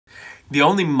The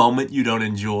only moment you don't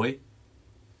enjoy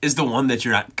is the one that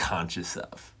you're not conscious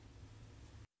of.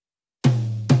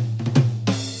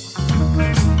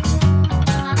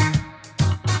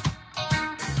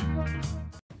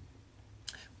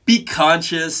 Be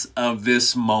conscious of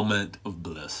this moment of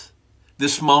bliss,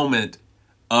 this moment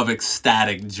of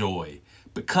ecstatic joy,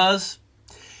 because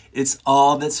it's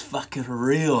all that's fucking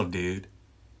real, dude.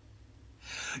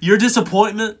 Your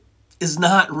disappointment is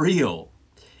not real.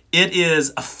 It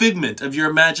is a figment of your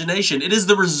imagination. It is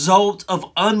the result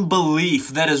of unbelief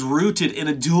that is rooted in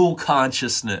a dual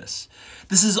consciousness.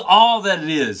 This is all that it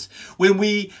is. When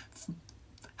we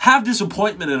have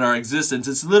disappointment in our existence,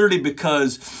 it's literally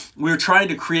because we're trying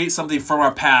to create something from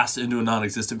our past into a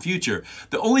non-existent future.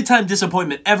 The only time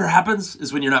disappointment ever happens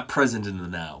is when you're not present in the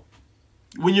now.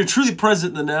 When you're truly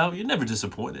present in the now, you're never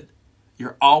disappointed.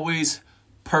 You're always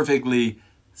perfectly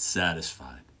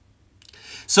satisfied.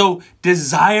 So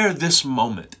desire this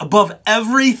moment above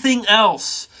everything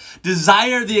else.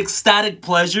 Desire the ecstatic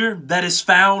pleasure that is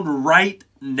found right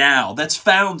now. That's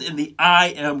found in the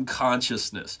I am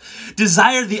consciousness.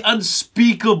 Desire the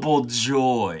unspeakable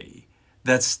joy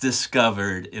that's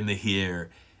discovered in the here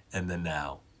and the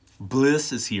now.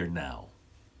 Bliss is here now.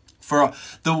 For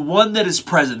the one that is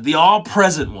present, the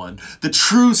all-present one, the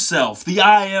true self, the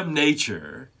I am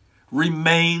nature,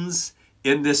 remains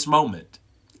in this moment.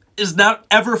 Is not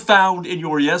ever found in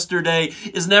your yesterday,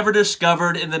 is never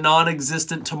discovered in the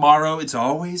non-existent tomorrow. It's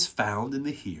always found in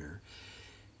the here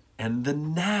and the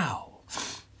now.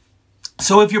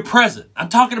 So if you're present, I'm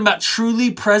talking about truly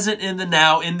present in the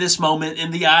now, in this moment, in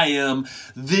the I am,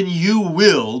 then you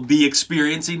will be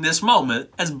experiencing this moment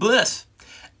as bliss,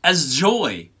 as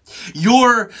joy.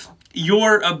 Your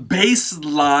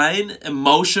baseline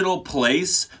emotional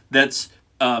place that's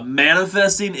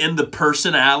manifesting in the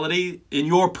personality, in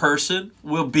your person,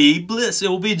 will be bliss. It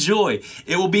will be joy.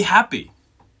 It will be happy.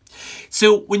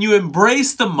 So when you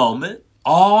embrace the moment,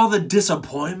 all the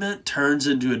disappointment turns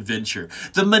into adventure.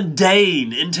 The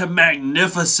mundane into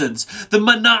magnificence. The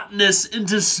monotonous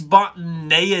into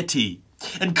spontaneity.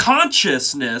 And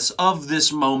consciousness of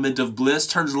this moment of bliss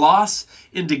turns loss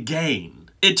into gain.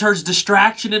 It turns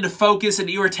distraction into focus and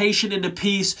irritation into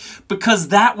peace, because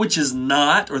that which is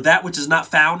not, or that which is not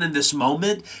found in this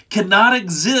moment, cannot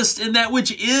exist in that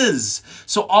which is.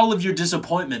 So all of your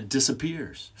disappointment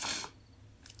disappears.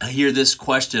 I hear this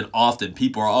question often.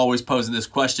 People are always posing this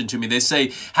question to me. They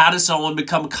say, how does someone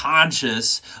become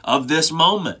conscious of this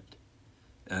moment?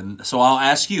 And so I'll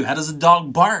ask you, how does a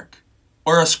dog bark?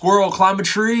 Or a squirrel climb a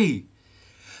tree?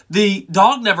 The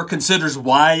dog never considers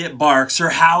why it barks or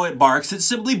how it barks. It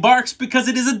simply barks because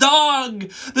it is a dog.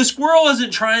 The squirrel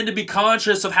isn't trying to be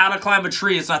conscious of how to climb a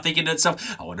tree. It's not thinking to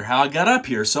itself, I wonder how I got up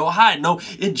here so high. No,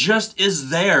 it just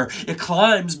is there. It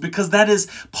climbs because that is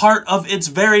part of its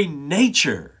very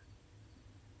nature.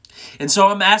 And so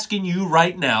I'm asking you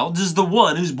right now, does the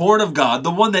one who's born of God,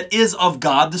 the one that is of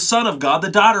God, the Son of God,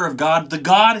 the daughter of God, the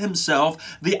God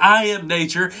himself, the I am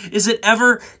nature, is it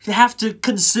ever have to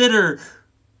consider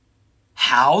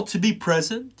how to be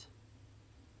present?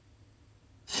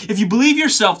 If you believe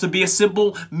yourself to be a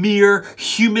simple, mere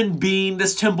human being,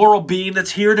 this temporal being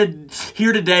that's here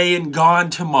today and gone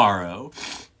tomorrow,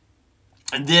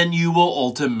 then you will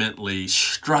ultimately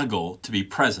struggle to be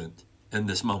present in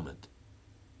this moment.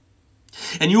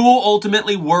 And you will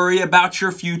ultimately worry about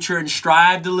your future and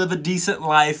strive to live a decent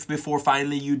life before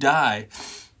finally you die.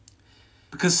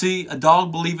 Because see, a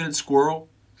dog believing it's squirrel,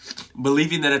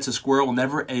 believing that it's a squirrel will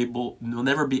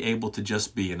never be able to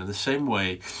just be. And in the same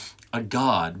way, a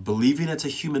God believing it's a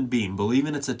human being,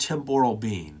 believing it's a temporal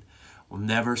being, will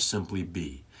never simply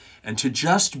be. And to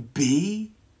just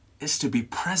be is to be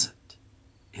present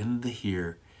in the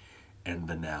here and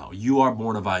the now. You are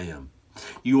born of I am.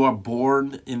 You are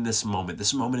born in this moment.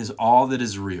 This moment is all that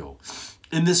is real.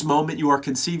 In this moment, you are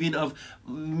conceiving of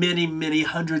many, many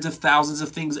hundreds of thousands of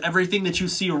things. Everything that you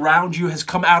see around you has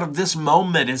come out of this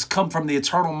moment. It's come from the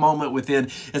eternal moment within.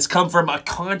 It's come from a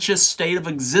conscious state of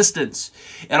existence.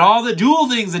 And all the dual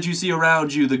things that you see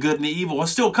around you, the good and the evil, will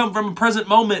still come from a present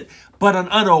moment, but an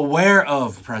unaware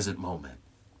of present moment.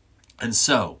 And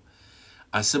so,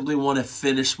 I simply want to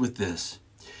finish with this.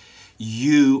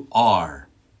 You are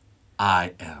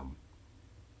I am.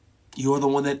 You are the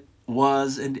one that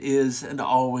was and is and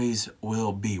always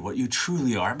will be what you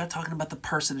truly are. I'm not talking about the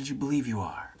person that you believe you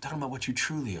are. I'm talking about what you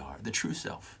truly are, the true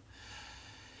self.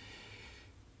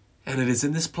 And it is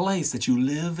in this place that you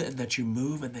live and that you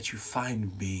move and that you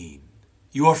find being.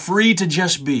 You are free to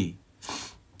just be.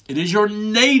 It is your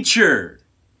nature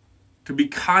to be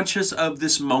conscious of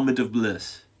this moment of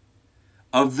bliss,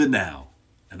 of the now,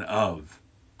 and of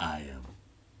I am.